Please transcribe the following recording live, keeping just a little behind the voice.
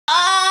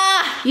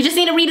You just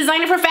need to redesign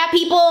it for fat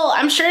people.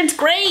 I'm sure it's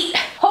great.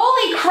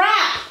 Holy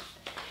crap.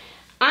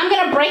 I'm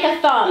gonna break a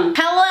thumb.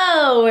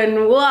 Hello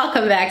and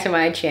welcome back to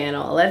my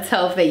channel. Let's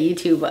hope that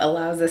YouTube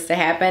allows this to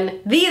happen.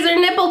 These are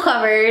nipple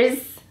covers,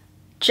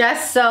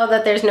 just so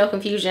that there's no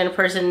confusion, a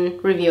person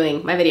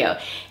reviewing my video.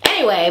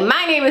 Anyway,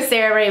 my name is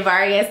Rae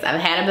Vargas. I've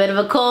had a bit of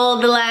a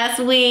cold the last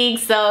week,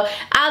 so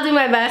I'll do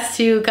my best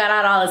to cut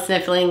out all the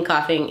sniffling,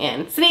 coughing,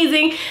 and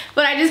sneezing,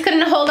 but I just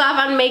couldn't hold off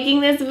on making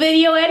this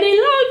video any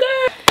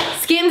longer.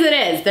 SKIMS it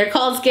is. They're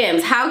called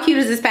SKIMS. How cute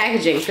is this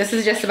packaging? This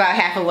is just about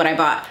half of what I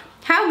bought.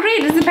 How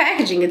great is the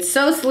packaging? It's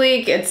so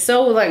sleek. It's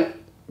so, like,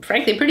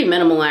 frankly, pretty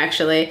minimal,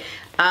 actually.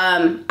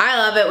 I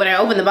love it. When I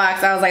opened the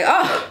box, I was like,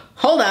 oh,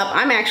 hold up.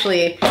 I'm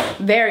actually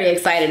very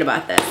excited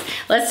about this.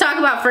 Let's talk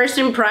about first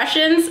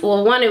impressions.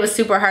 Well, one, it was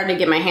super hard to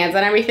get my hands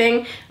on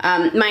everything.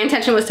 My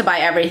intention was to buy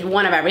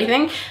one of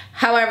everything.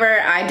 However,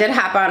 I did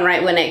hop on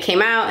right when it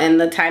came out, and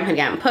the time had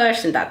gotten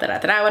pushed and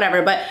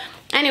whatever. But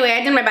anyway,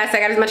 I did my best. I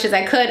got as much as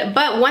I could.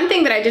 But one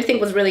thing that I did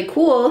think was really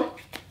cool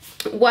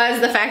was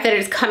the fact that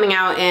it's coming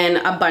out in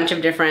a bunch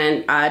of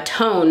different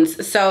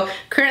tones. So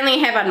currently I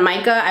have on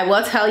mica. I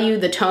will tell you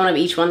the tone of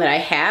each one that I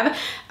have.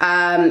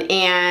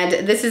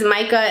 And this is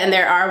mica, and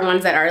there are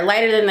ones that are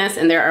lighter than this,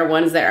 and there are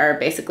ones that are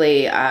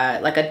basically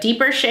like a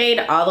deeper shade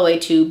all the way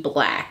to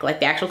black, like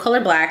the actual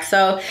color black.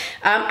 So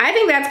I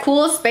think that's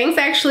cool. Spanx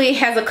actually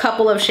has a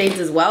couple of shades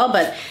as well,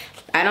 but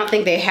I don't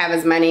think they have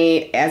as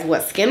many as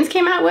what SKIMS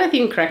came out with.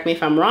 You can correct me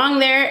if I'm wrong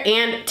there.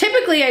 And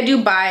typically I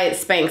do buy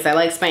Spanx. I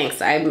like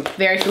Spanx. I'm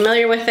very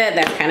familiar with it.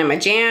 That's kind of my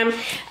jam.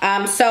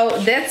 So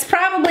that's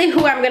probably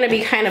who I'm gonna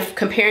be kind of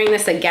comparing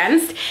this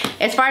against.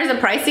 As far as the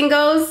pricing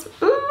goes,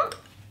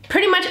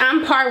 pretty much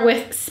on par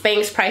with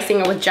Spanx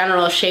pricing or with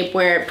general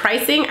shapewear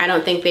pricing. I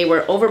don't think they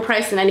were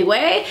overpriced in any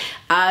way.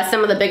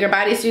 Some of the bigger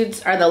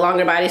bodysuits or the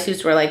longer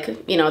bodysuits were like,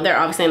 you know, they're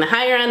obviously in the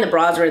higher end. The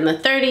bras were in the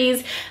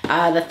 30s.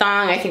 The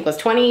thong I think was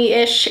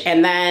 20-ish,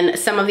 and then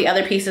some of the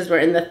other pieces were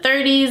in the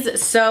 30s.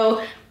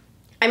 So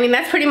I mean,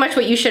 that's pretty much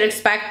what you should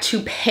expect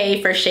to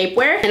pay for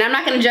shapewear. And I'm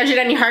not gonna judge it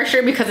any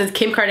harsher because it's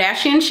Kim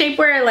Kardashian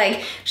shapewear.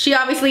 Like, she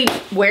obviously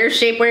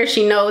wears shapewear.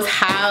 She knows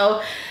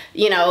how,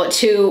 you know,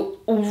 to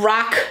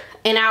rock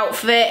an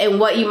outfit and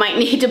what you might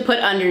need to put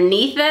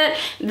underneath it.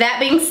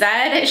 That being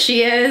said,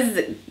 she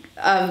is,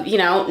 you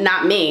know,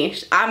 not me.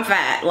 I'm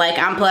fat. Like,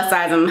 I'm plus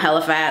size, I'm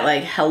hella fat.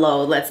 Like,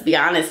 hello, let's be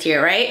honest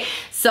here, right?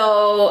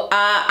 So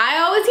I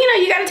always, you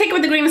know, you gotta take it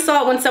with a grain of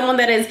salt when someone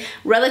that is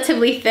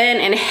relatively thin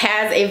and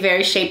has a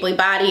very shapely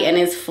body and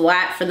is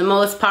flat for the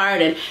most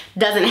part and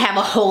doesn't have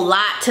a whole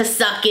lot to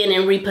suck in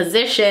and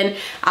reposition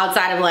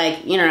outside of,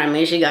 like, you know what I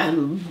mean, she got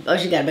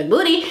a big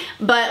booty.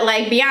 But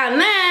like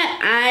beyond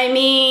that, I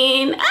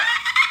mean,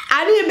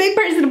 I need a big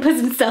person to put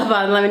some stuff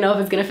on and let me know if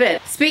it's gonna fit.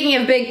 Speaking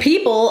of big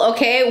people,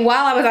 okay,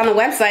 while I was on the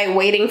website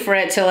waiting for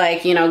it to,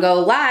 like, you know,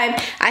 go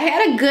live, I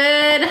had a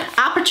good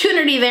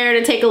opportunity there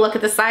to take a look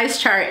at the size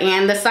chart,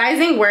 and the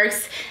sizing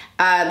works.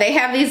 They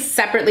have these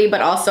separately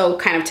but also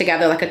kind of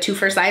together, like a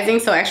 2-for sizing.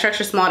 So extra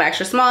small to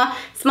extra small,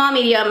 small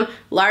medium,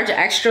 large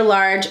extra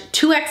large,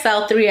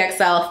 2XL,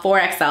 3XL,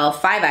 4XL,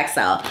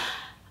 5XL.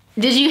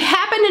 Did you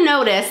happen to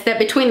notice that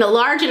between the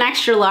large and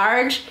extra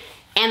large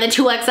and the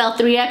 2XL,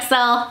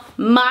 3XL,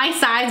 my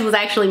size was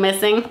actually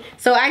missing?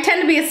 So I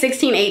tend to be a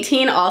 16,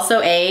 18,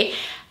 also an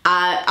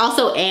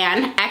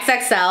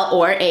XXL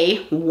or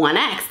a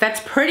 1X.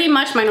 That's pretty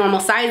much my normal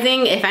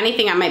sizing. If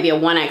anything, I might be a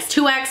 1X,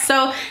 2X.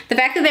 So the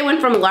fact that they went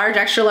from large,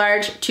 extra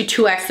large to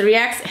 2X,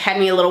 3X had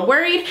me a little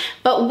worried.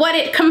 But what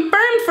it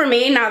confirmed for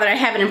me, now that I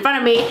have it in front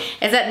of me,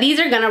 is that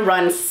these are gonna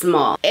run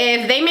small.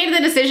 If they made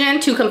the decision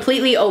to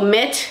completely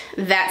omit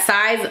that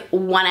size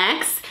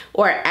 1X,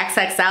 or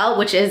XXL,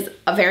 which is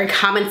a very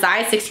common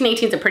size. 16,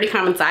 18 is a pretty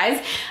common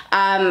size.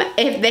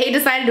 If they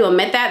decided to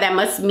omit that, that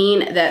must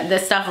mean that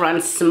this stuff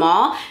runs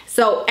small.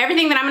 So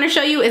everything that I'm gonna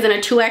show you is in a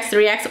 2X,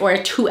 3X, or a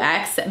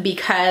 2X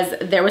because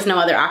there was no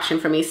other option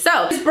for me.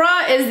 So this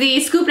bra is the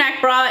scoop neck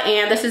bra,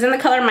 and this is in the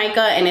color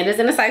mica, and it is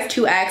in a size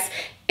 2X.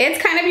 It's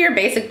kind of your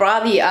basic bra,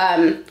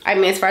 I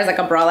mean, as far as like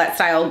a bralette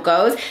style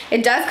goes.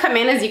 It does come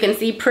in, as you can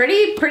see,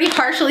 pretty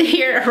partially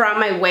here around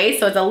my waist,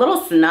 so it's a little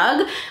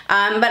snug,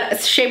 but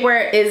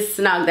shapewear is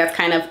snug, that's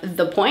kind of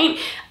the point.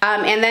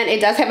 And then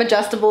it does have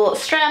adjustable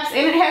straps,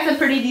 and it has a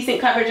pretty decent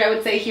coverage, I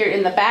would say, here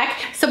in the back.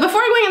 So before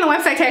going on the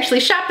website to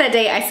actually shop that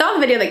day, I saw the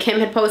video that Kim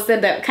had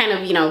posted, that kind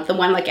of, you know, the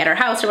one like at her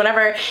house or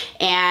whatever,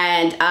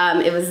 and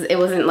it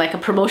wasn't like a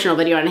promotional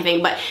video or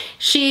anything, but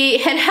she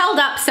had held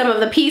up some of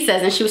the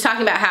pieces, and she was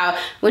talking about how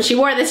when she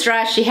wore this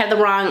dress, she had the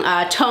wrong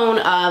tone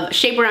of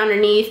shapewear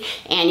underneath,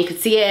 and you could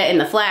see it in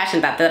the flash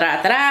and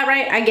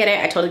right? I get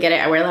it, I totally get it.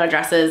 I wear a lot of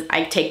dresses,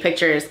 I take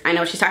pictures, I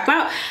know what she's talking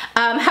about.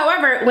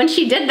 However, when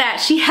she did that,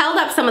 she held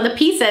up some of the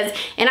pieces,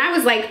 and I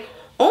was like,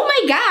 oh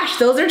my gosh,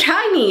 those are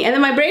tiny. And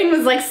then my brain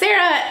was like,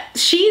 Sarah,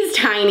 she's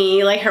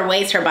tiny, like her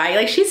waist, her body,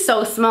 like she's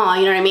so small,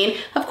 you know what I mean?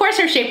 Of course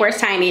her shapewear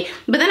is tiny,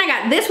 but then I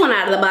got this one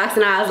out of the box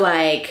and I was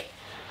like,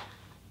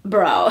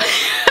 bro,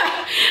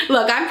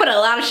 Look, I've put a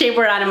lot of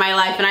shapewear on in my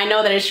life and I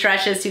know that it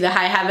stretches to the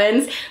high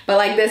heavens, but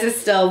like this is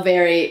still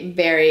very,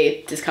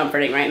 very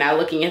discomforting right now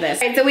looking at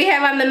this. All right, so we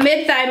have on the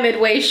mid-thigh,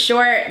 mid-waist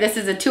short. This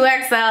is a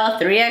 2XL,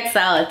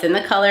 3XL. It's in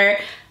the color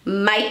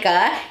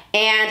mica,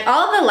 and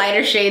all the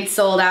lighter shades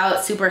sold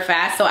out super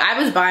fast, so I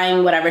was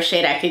buying whatever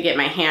shade I could get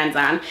my hands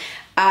on.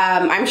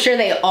 I'm sure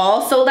they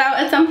all sold out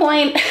at some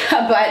point,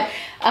 but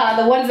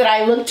the ones that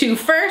I looked to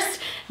first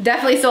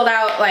definitely sold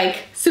out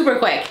like super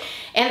quick.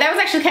 And that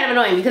was actually kind of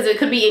annoying because it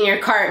could be in your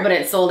cart, but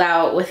it sold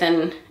out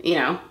within, you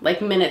know,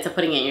 like minutes of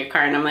putting it in your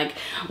cart. And I'm like,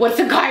 what's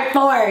the cart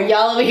for?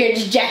 Y'all over here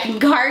just jacking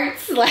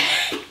carts? Like,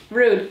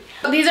 rude.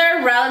 These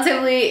are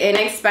relatively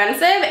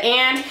inexpensive,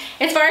 and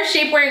as far as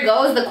shapewear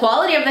goes, the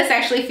quality of this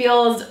actually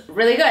feels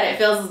really good. It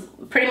feels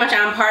pretty much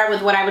on par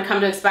with what I would come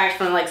to expect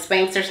from like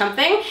Spanx or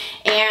something,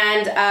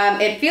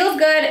 and it feels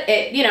good.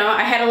 It, you know,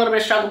 I had a little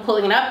bit of struggle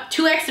pulling it up.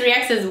 2X,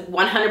 3X is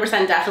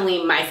 100%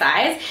 definitely my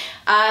size.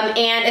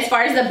 And as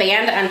far as the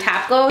band on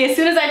top goes, as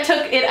soon as I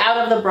took it out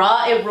of the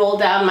bra, it rolled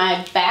down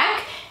my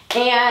back,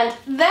 and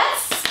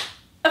that's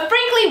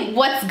frankly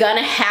what's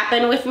gonna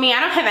happen with me.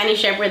 I don't have any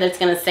shapewear that's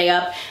gonna stay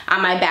up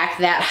on my back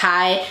that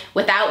high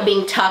without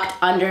being tucked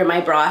under my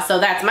bra. So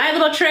that's my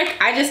little trick.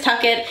 I just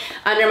tuck it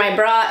under my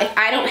bra. If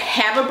I don't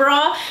have a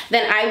bra,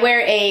 then I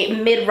wear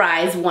a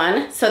mid-rise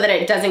one so that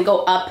it doesn't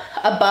go up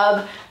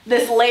above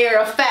this layer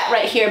of fat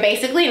right here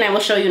basically, and I will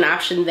show you an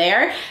option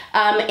there.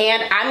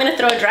 And I'm gonna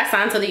throw a dress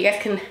on so that you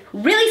guys can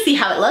really see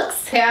how it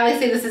looks. Okay,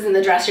 obviously this isn't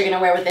the dress you're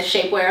gonna wear with this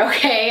shapewear,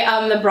 okay?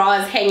 The bra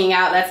is hanging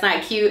out, that's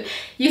not cute.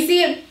 You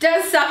see it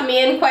does suck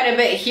me in quite a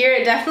bit here.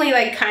 It definitely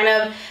like kind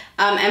of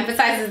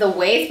emphasizes the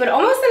waist, but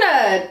almost in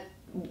a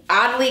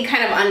oddly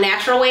kind of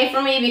unnatural way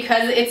for me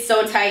because it's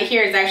so tight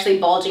here. It's actually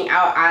bulging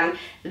out on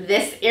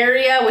this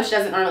area, which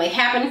doesn't normally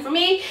happen for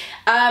me.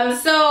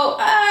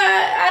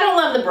 I don't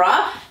love the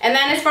bra. And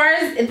then as far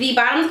as the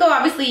bottoms go,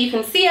 obviously you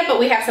can see it, but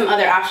we have some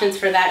other options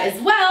for that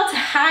as well to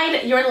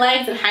hide your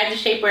legs and hide the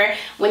shapewear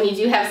when you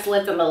do have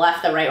slits on the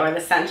left, the right, or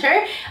the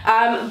center.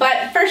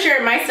 But for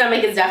sure, my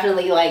stomach is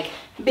definitely like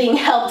being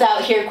helped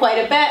out here quite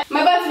a bit.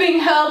 My butt's being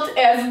helped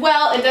as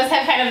well. It does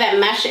have kind of that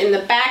mesh in the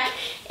back,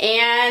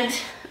 and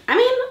I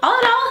mean, all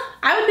in all,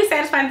 I would be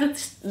satisfied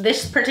with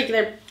this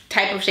particular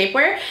type of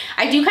shapewear.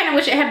 I do kind of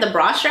wish it had the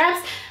bra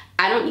straps.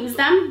 I don't use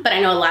them, but I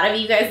know a lot of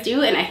you guys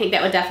do, and I think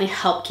that would definitely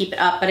help keep it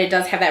up, but it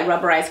does have that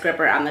rubberized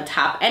gripper on the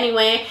top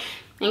anyway,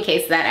 in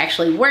case that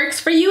actually works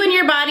for you and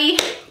your body.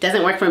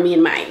 Doesn't work for me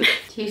and mine.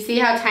 Do you see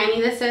how tiny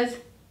this is?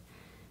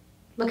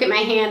 Look at my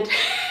hand.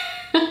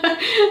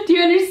 Do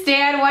you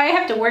understand why I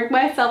have to work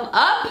myself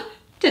up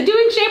to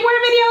doing shapewear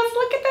videos?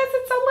 Look at this,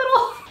 it's so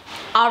little.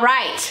 All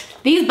right,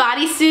 these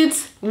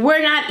bodysuits were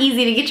not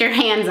easy to get your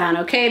hands on,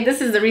 okay?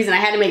 This is the reason I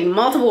had to make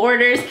multiple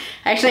orders.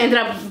 I actually ended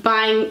up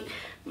buying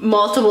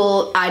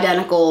multiple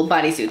identical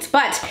bodysuits,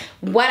 but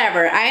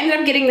whatever. I ended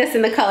up getting this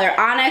in the color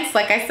Onyx.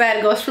 Like I said,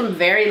 it goes from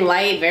very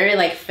light, very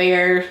like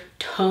fair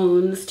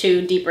tones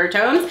to deeper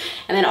tones,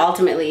 and then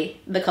ultimately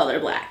the color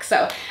black.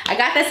 So I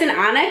got this in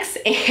Onyx,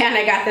 and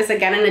I got this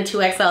again in a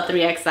 2XL,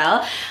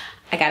 3XL.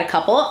 I got a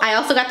couple. I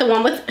also got the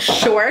one with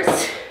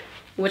shorts,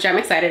 which I'm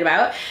excited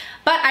about.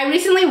 But I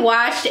recently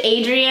watched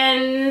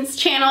Adrian's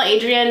channel.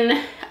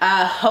 Adrian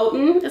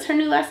Houghton is her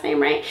new last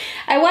name, right?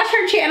 I watched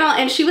her channel,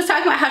 and she was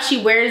talking about how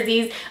she wears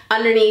these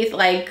underneath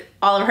like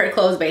all of her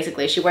clothes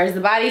basically. She wears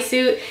the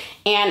bodysuit,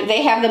 and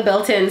they have the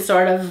built-in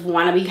sort of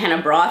wannabe kind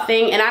of bra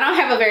thing, and I don't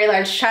have a very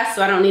large chest,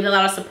 so I don't need a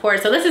lot of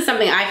support. So this is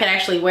something I could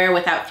actually wear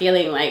without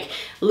feeling like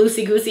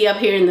loosey-goosey up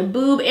here in the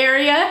boob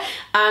area.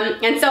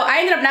 And so I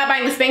ended up not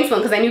buying the Spanx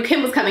one because I knew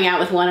Kim was coming out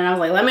with one, and I was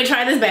like, let me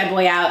try this bad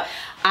boy out.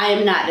 I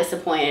am not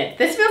disappointed.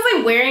 This feels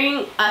like wearing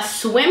a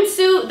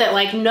swimsuit that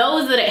like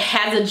knows that it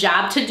has a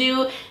job to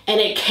do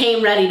and it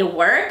came ready to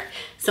work.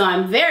 So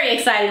I'm very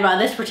excited about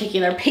this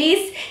particular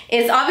piece.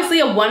 It's obviously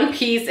a one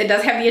piece. It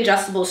does have the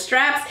adjustable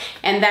straps,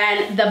 and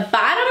then the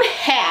bottom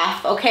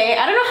half, okay,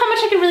 I don't know how much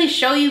I can really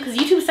show you because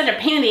YouTube is such a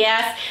pain in the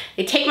ass.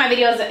 They take my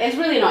videos, it's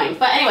really annoying.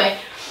 But anyway,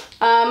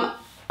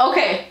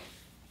 okay.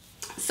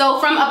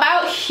 So from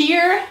about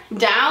here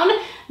down,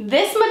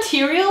 this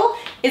material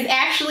is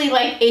actually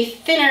like a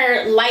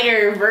thinner,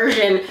 lighter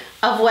version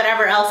of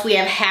whatever else we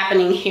have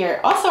happening here.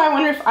 Also, I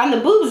wonder if on the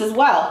boobs as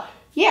well.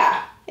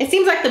 Yeah, it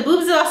seems like the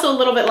boobs is also a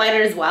little bit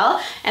lighter as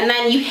well. And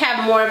then you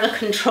have more of the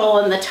control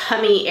in the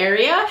tummy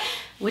area,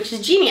 which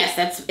is genius.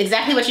 That's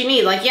exactly what you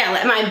need. Like, yeah,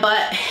 let my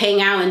butt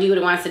hang out and do what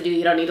it wants to do.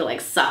 You don't need to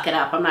like suck it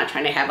up. I'm not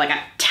trying to have like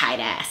a tight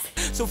ass.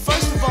 So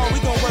first of all,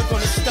 we're gonna work on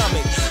the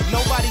stomach.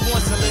 Nobody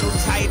wants a little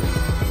tight.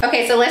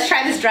 Okay, so let's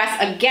try this dress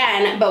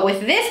again, but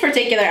with this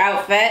particular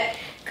outfit,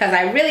 because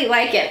I really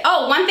like it.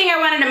 Oh, one thing I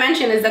wanted to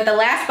mention is that the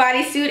last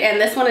bodysuit and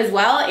this one as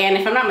well, and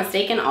if I'm not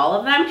mistaken, all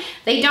of them,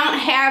 they don't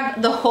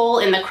have the hole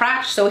in the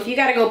crotch. So if you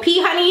gotta go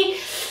pee, honey,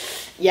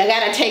 you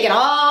gotta take it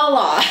all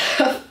off.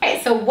 Okay,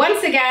 Okay, so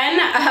once again,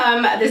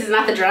 this is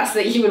not the dress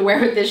that you would wear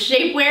with this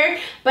shapewear,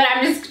 but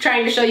I'm just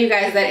trying to show you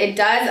guys that it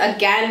does,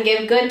 again,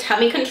 give good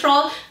tummy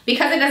control.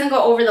 Because it doesn't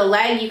go over the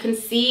leg, you can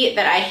see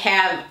that I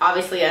have,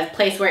 obviously, a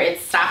place where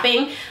it's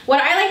stopping.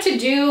 What I like to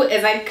do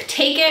is I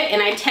take it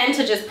and I tend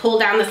to just pull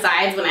down the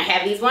sides when I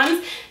have these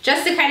ones,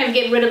 just to kind of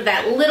get rid of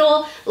that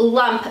little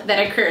lump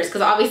that occurs,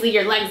 because obviously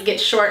your legs get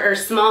short or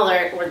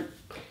smaller, or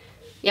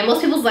yeah,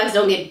 most people's legs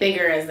don't get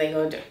bigger as they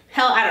go to,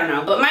 hell, I don't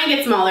know, but mine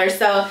get smaller.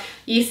 So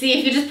you see,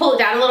 if you just pull it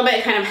down a little bit,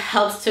 it kind of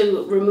helps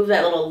to remove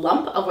that little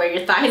lump of where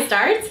your thigh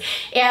starts.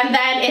 And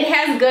then it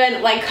has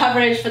good like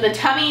coverage for the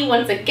tummy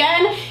once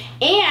again.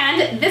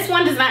 And this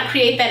one does not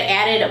create that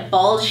added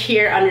bulge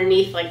here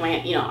underneath like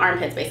my, you know,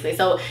 armpits basically.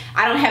 So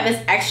I don't have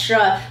this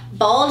extra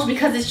bulge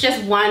because it's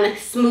just one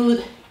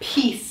smooth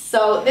piece.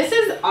 So this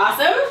is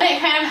awesome.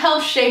 It kind of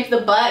helps shape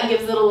the butt,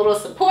 gives it a little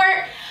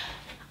support.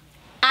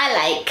 I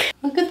like.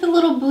 Look at the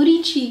little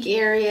booty cheek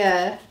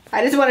area.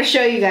 I just want to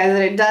show you guys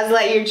that it does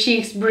let your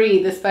cheeks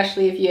breathe,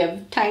 especially if you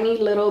have tiny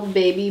little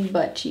baby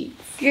butt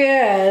cheeks.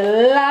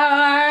 Good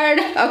Lord.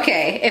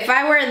 Okay, if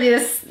I wear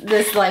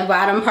this like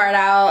bottom part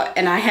out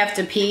and I have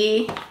to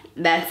pee,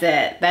 that's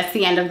it. That's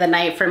the end of the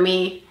night for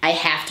me. I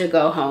have to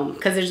go home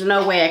because there's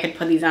no way I could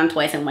put these on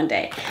twice in one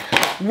day.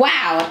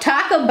 Wow,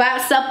 talk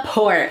about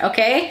support,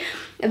 okay?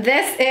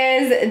 This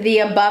is the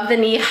above the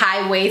knee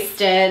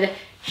high-waisted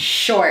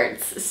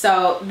shorts.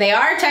 So they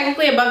are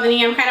technically above the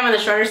knee. I'm kind of on the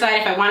shorter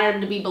side. If I wanted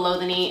them to be below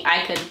the knee,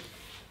 I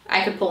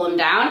could pull them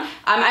down.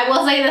 I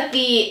will say that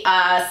the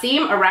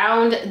seam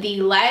around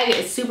the leg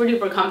is super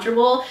duper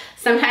comfortable.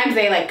 Sometimes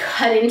they like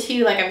cut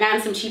into, like I've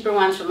gotten some cheaper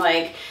ones from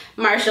like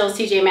Marshall's,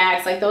 TJ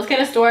Maxx, like those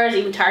kind of stores,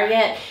 even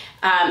Target.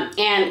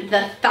 And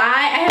the thigh,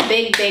 I have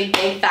big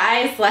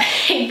thighs.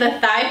 Like the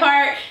thigh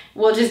part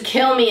will just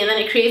kill me, and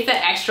then it creates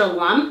that extra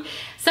lump.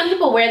 Some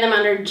people wear them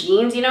under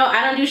jeans, you know.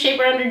 I don't do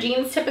shapewear under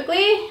jeans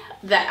typically.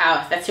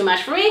 That's too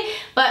much for me.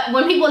 But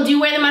when people do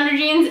wear them under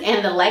jeans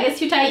and the leg is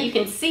too tight, you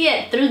can see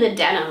it through the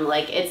denim,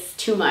 like it's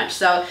too much.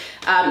 So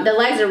the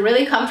legs are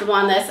really comfortable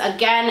on this.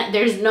 Again,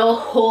 there's no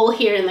hole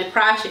here in the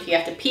crotch if you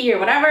have to pee or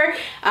whatever.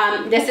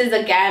 This is,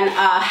 again,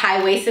 a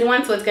high-waisted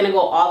one, so it's gonna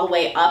go all the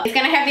way up. It's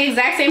gonna have the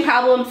exact same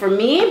problem for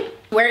me,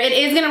 where it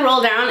is gonna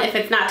roll down if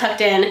it's not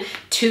tucked in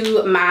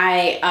to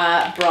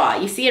my bra.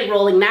 You see it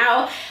rolling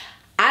now.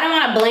 I don't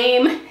want to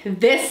blame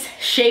this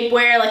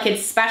shapewear like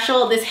it's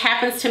special. This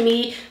happens to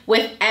me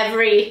with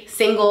every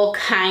single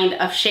kind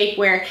of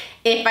shapewear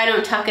if I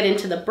don't tuck it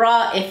into the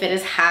bra, if it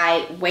is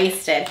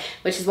high-waisted,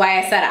 which is why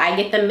I said I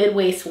get the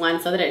mid-waist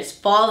one so that it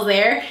just falls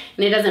there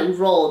and it doesn't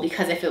roll,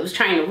 because if it was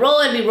trying to roll,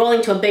 it'd be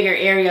rolling to a bigger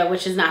area,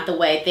 which is not the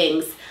way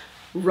things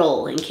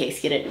roll, in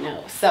case you didn't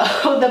know. So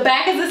the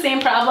back is the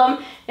same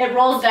problem. It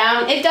rolls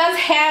down. It does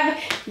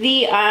have the,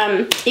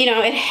 you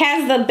know, it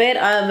has the bit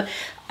of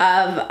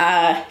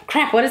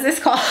crap, what is this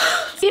called?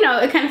 You know,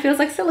 it kind of feels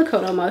like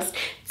silicone almost,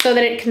 so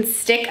that it can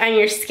stick on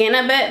your skin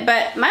a bit,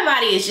 but my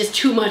body is just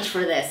too much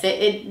for this.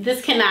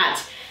 This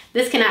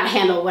cannot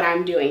handle what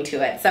I'm doing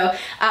to it. So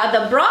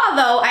the bra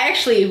though, I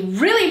actually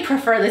really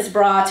prefer this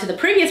bra to the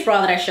previous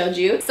bra that I showed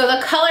you. So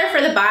the color for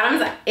the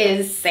bottoms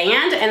is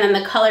sand, and then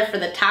the color for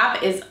the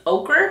top is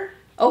ochre.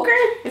 Ochre?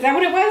 Is that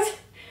what it was?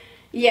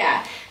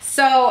 Yeah.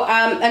 So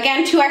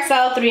again,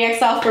 2XL,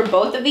 3XL for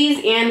both of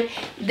these, and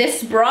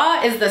this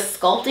bra is the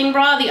sculpting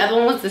bra. The other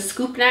one was the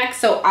scoop neck,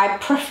 so I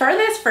prefer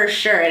this for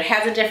sure. It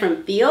has a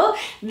different feel.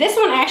 This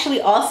one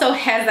actually also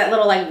has that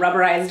little like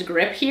rubberized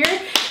grip here.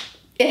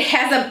 It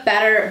has a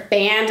better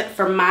band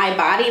for my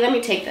body. Let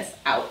me take this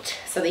out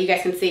so that you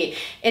guys can see.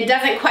 It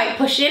doesn't quite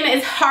push in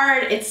as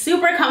hard. It's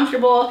super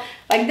comfortable.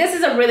 Like, this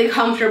is a really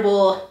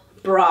comfortable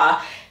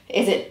bra.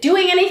 Is it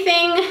doing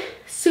anything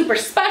super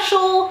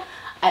special?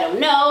 I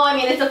don't know. I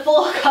mean, it's a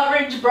full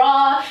coverage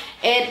bra.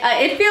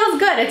 It feels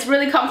good. It's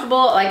really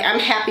comfortable. Like, I'm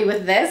happy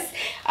with this.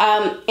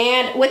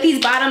 And with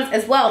these bottoms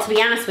as well, to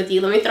be honest with you,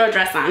 let me throw a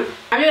dress on.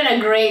 I'm doing a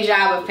great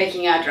job of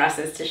picking out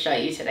dresses to show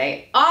you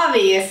today,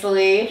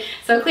 obviously.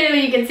 So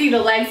clearly you can see the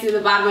legs through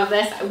the bottom of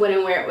this. I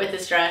wouldn't wear it with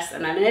this dress,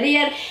 and I'm an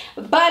idiot.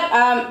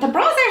 But the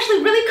bra is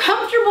actually really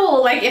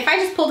comfortable. Like, if I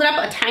just pulled it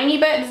up a tiny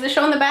bit, does it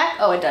show in the back?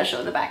 Oh, it does show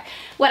in the back.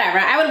 Whatever.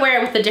 I would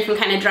wear it with a different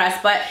kind of dress,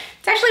 but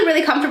it's actually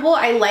really comfortable.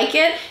 I like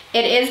it.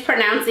 It is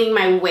pronouncing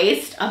my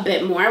waist a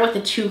bit more with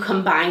the two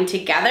combined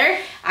together.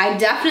 I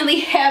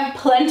definitely have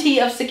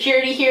plenty of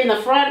security here in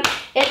the front.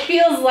 It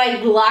feels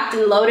like locked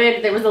and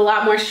loaded. There was a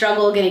lot more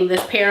struggle getting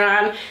this pair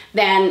on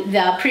than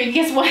the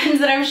previous ones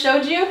that I've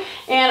showed you.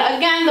 And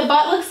again, the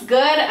butt looks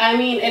good. I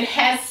mean, it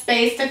has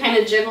space to kind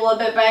of jiggle a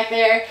bit back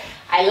there.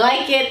 I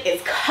like it.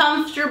 It's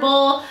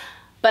comfortable.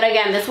 But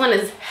again, this one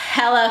is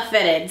hella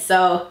fitted,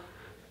 so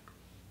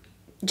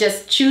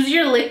just choose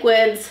your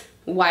liquids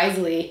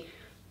wisely.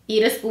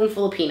 Eat a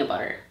spoonful of peanut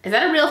butter. Is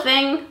that a real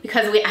thing?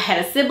 Because I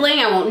had a sibling,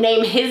 I won't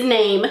name his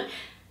name.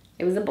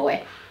 It was a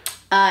boy.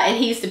 and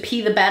he used to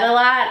pee the bed a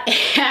lot,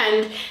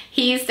 and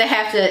he used to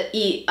have to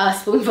eat a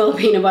spoonful of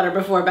peanut butter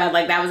before bed,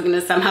 like that was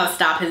gonna somehow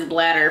stop his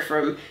bladder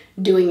from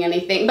doing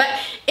anything. But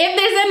if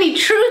there's any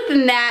truth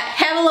in that,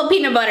 have a little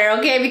peanut butter,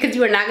 okay? Because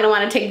you are not gonna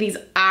wanna take these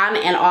on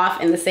and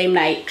off in the same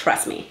night,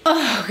 trust me.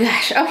 Oh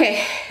gosh,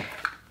 okay.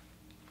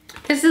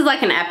 This is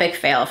like an epic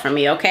fail for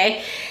me,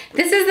 okay?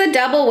 This is the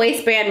double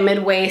waistband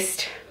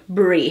mid-waist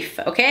brief,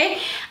 okay?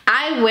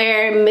 I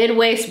wear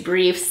mid-waist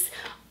briefs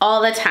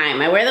all the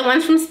time. I wear the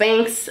ones from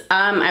Spanx.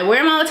 I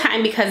wear them all the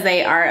time because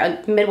they are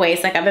a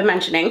mid-waist, like I've been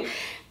mentioning.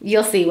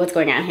 You'll see what's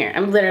going on here.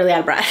 I'm literally out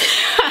of breath.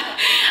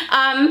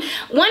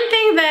 One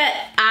thing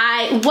that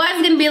I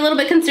was gonna be a little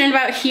bit concerned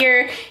about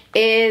here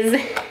is,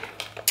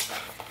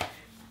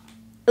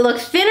 look,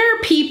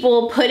 thinner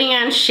people putting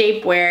on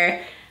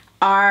shapewear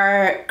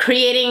are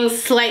creating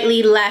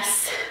slightly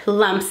less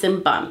lumps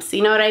and bumps.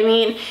 You know what I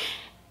mean?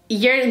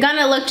 You're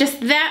gonna look just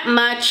that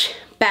much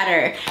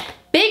better.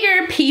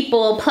 Bigger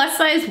people, plus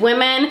size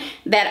women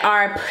that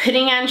are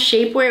putting on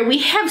shapewear, we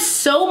have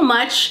so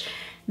much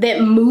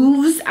that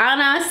moves on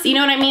us. You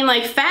know what I mean?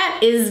 Like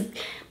fat is,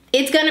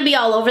 it's gonna be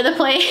all over the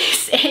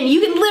place and you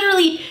can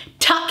literally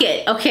tuck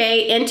it,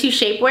 okay, into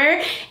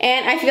shapewear.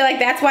 And I feel like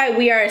that's why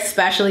we are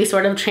especially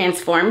sort of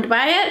transformed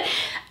by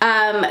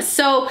it.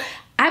 So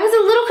I was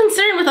a little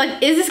concerned with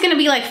like, is this gonna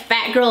be like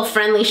fat girl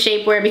friendly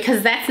shapewear?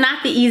 Because that's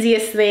not the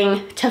easiest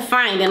thing to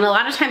find. And a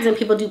lot of times when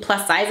people do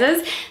plus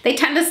sizes, they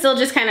tend to still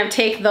just kind of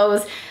take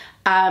those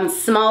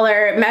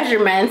smaller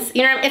measurements.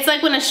 You know, it's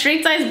like when a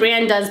straight size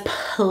brand does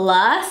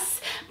plus,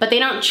 but they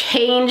don't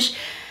change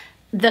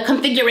the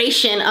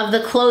configuration of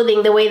the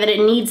clothing the way that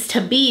it needs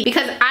to be.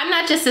 Because I'm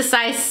not just a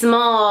size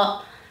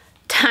small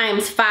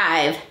times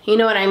 5, you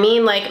know what I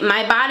mean? Like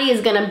my body is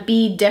gonna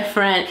be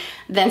different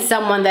than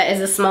someone that is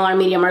a smaller,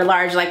 medium, or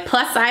large. Like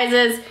plus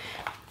sizes,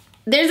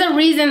 there's a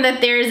reason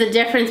that there is a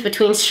difference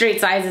between straight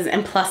sizes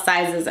and plus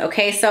sizes,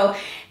 okay? So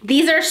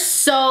these are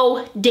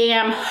so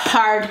damn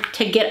hard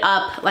to get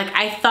up. Like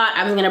I thought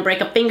I was gonna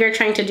break a finger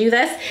trying to do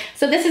this.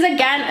 So this is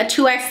again a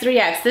 2X,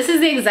 3X. This is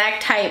the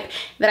exact type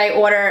that I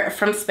order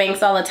from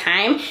Spanx all the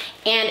time.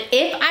 And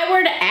if I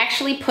were to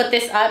actually put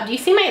this up, do you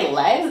see my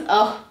legs?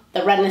 Oh,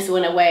 the redness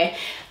went away.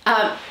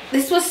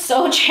 This was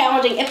so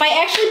challenging. If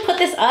I actually put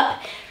this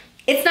up,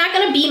 it's not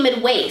gonna be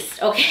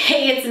mid-waist,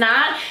 okay? It's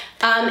not.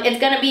 It's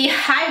gonna be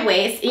high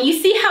waist, and you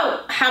see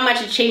how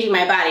much it's changing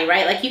my body,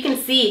 right? Like you can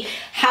see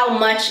how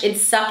much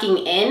it's sucking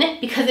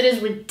in because it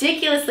is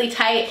ridiculously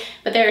tight,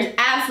 but there's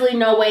absolutely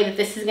no way that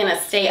this is gonna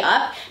stay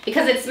up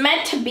because it's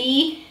meant to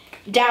be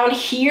down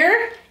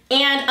here.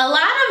 And a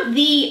lot of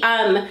the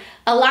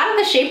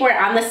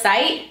shapewear on the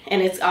site,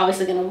 and it's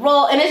obviously gonna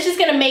roll, and it's just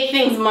gonna make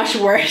things much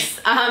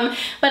worse.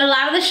 But a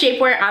lot of the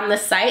shapewear on the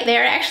site, they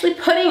are actually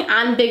putting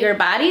on bigger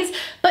bodies,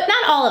 but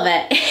not all of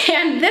it.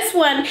 And this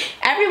one,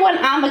 everyone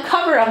on the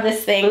cover of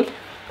this thing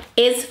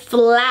is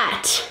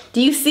flat.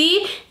 Do you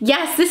see?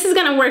 Yes, this is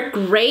gonna work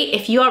great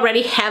if you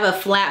already have a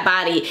flat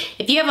body.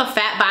 If you have a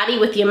fat body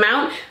with the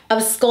amount of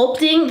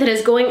sculpting that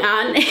is going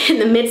on in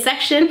the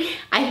midsection,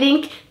 I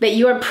think that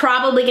you are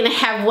probably gonna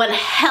have one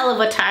hell of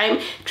a time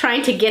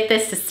trying to get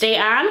this to stay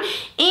on.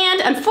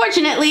 And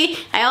unfortunately,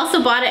 I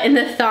also bought it in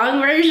the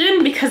thong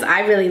version because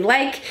I really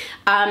like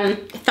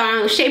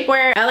thong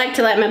shapewear. I like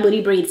to let my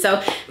booty breathe.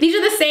 So these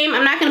are the same.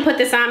 I'm not gonna put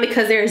this on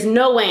because there's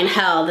no way in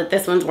hell that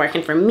this one's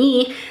working for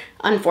me,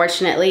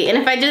 unfortunately. And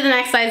if I do the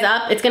next size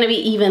up, it's gonna be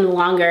even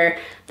longer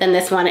than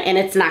this one and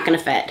it's not gonna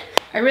fit.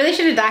 I really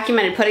should have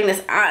documented putting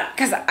this on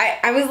because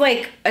I was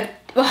like,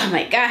 oh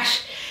my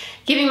gosh,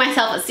 giving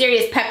myself a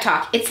serious pep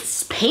talk.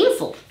 It's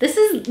painful. This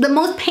is the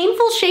most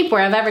painful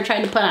shapewear I've ever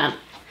tried to put on.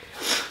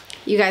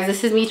 You guys,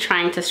 this is me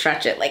trying to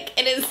stretch it. Like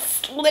it is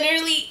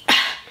literally,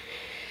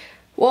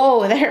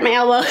 whoa, that hurt my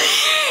elbow.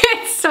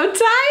 It's so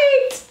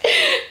tight.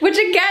 Which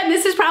again,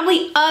 this is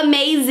probably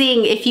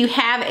amazing if you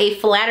have a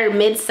flatter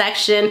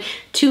midsection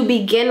to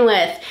begin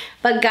with.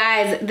 But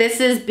guys, this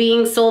is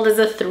being sold as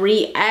a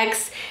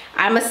 3X.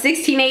 I'm a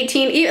 16,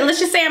 18, let's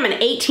just say I'm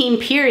an 18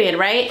 period,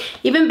 right?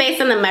 Even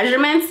based on the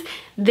measurements,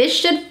 this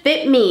should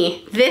fit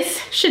me. This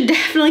should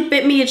definitely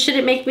fit me. It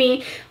shouldn't make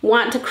me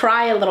want to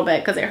cry a little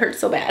bit because it hurts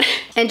so bad.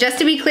 And just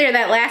to be clear,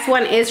 that last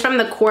one is from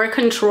the Core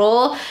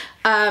Control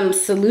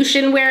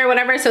solution wear or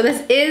whatever. So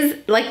this is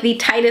like the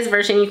tightest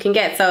version you can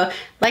get. So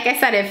like I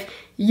said, if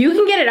you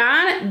can get it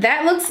on,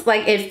 that looks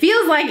like, it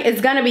feels like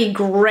it's gonna be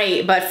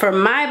great, but for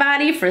my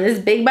body, for this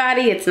big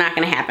body, it's not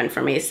gonna happen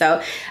for me.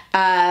 So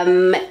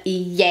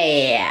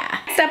yeah.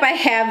 Next up, I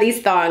have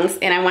these thongs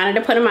and I wanted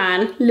to put them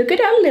on. Look at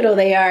how little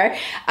they are.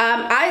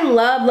 I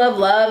love, love,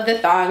 love the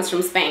thongs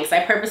from Spanx.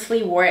 I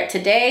purposely wore it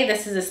today.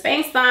 This is a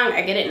Spanx thong.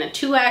 I get it in a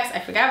 2X. I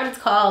forgot what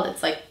it's called.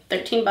 It's like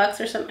 13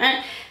 bucks or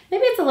something.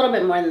 Maybe it's a little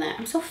bit more than that.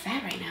 I'm so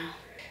fat right now.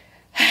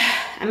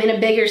 I'm in a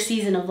bigger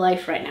season of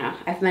life right now.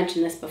 I've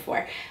mentioned this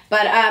before.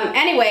 But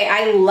anyway,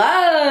 I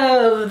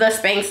love the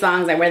Spanx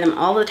thongs. I wear them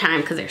all the time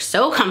because they're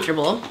so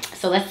comfortable.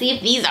 So let's see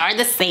if these are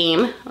the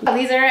same.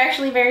 These are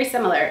actually very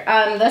similar.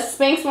 The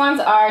Spanx ones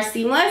are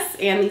seamless,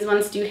 and these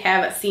ones do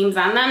have seams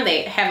on them.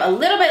 They have a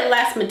little bit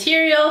less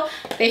material.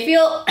 They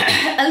feel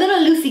a little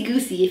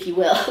loosey-goosey, if you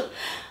will.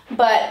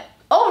 But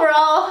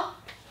overall,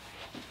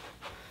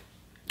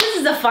 this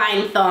is a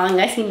fine thong.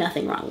 I see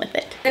nothing wrong with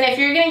it. And if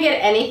you're gonna get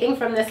anything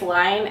from this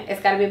line,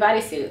 it's gotta be a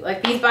bodysuit.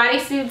 Like, these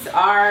bodysuits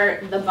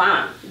are the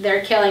bomb.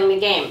 They're killing the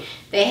game.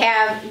 They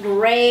have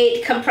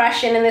great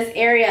compression in this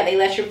area. They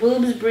let your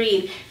boobs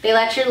breathe. They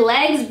let your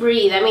legs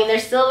breathe. I mean, they're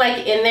still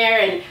like in there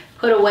and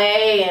put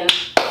away and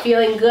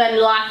feeling good and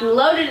locked and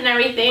loaded and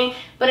everything,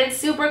 but it's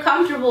super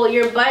comfortable.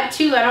 Your butt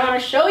too. I don't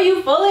wanna show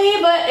you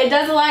fully, but it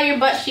does allow your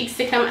butt cheeks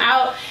to come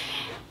out.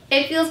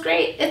 It feels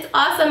great. It's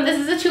awesome. This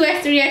is a 2X,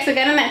 3X. I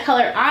got in that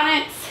color on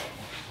it.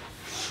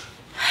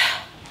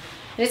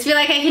 I just feel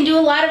like I can do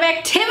a lot of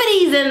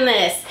activities in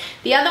this.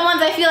 The other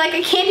ones, I feel like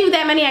I can't do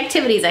that many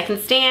activities. I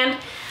can stand,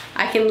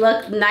 I can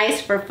look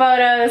nice for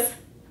photos,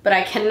 but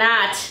I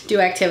cannot do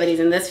activities,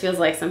 and this feels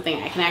like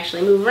something I can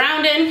actually move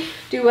around in,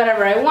 do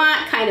whatever I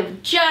want, kind of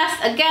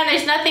adjust. Again,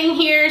 there's nothing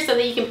here so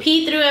that you can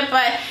pee through it,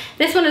 but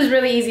this one is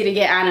really easy to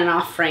get on and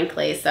off,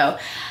 frankly, so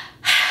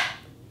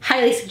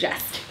highly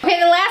suggest. Okay,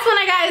 the last one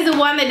I got is the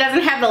one that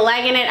doesn't have the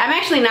leg in it. I'm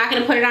actually not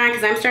gonna put it on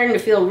because I'm starting to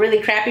feel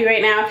really crappy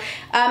right now.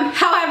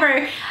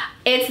 However,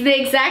 it's the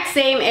exact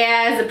same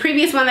as the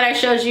previous one that I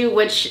showed you,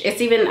 which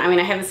it's even, I mean,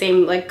 I have the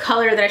same like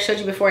color that I showed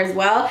you before as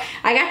well.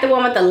 I got the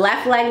one with the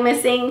left leg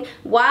missing.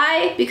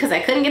 Why? Because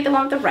I couldn't get the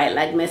one with the right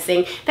leg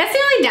missing. That's the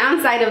only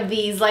downside of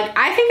these. Like,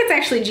 I think it's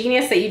actually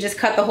genius that you just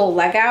cut the whole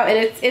leg out,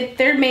 and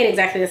they're made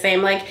exactly the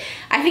same. Like,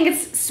 I think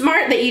it's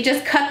smart that you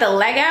just cut the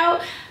leg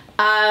out.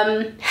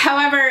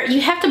 However,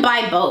 you have to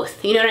buy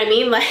both, you know what I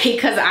mean? Like,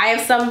 because I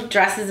have some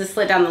dresses that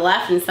slit down the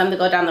left and some that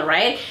go down the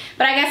right.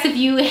 But I guess if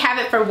you have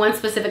it for one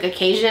specific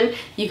occasion,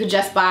 you could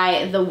just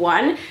buy the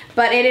one.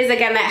 But it is,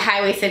 again, that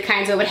high-waisted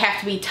kind, so it would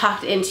have to be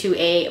tucked into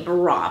a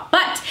bra.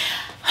 But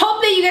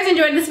hope that you guys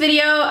enjoyed this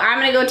video. I'm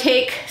gonna go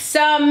take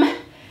some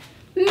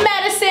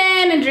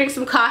medicine and drink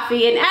some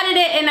coffee and edit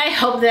it, and I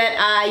hope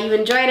that you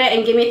enjoyed it,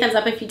 and give me a thumbs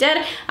up if you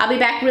did. I'll be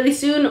back really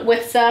soon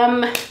with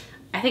some,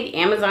 I think,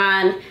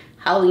 Amazon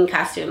Halloween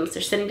costumes.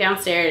 They're sitting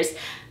downstairs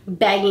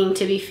begging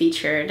to be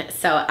featured.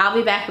 So I'll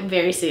be back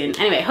very soon.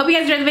 Anyway, hope you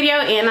guys enjoyed the video,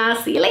 and I'll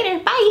see you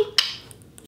later. Bye.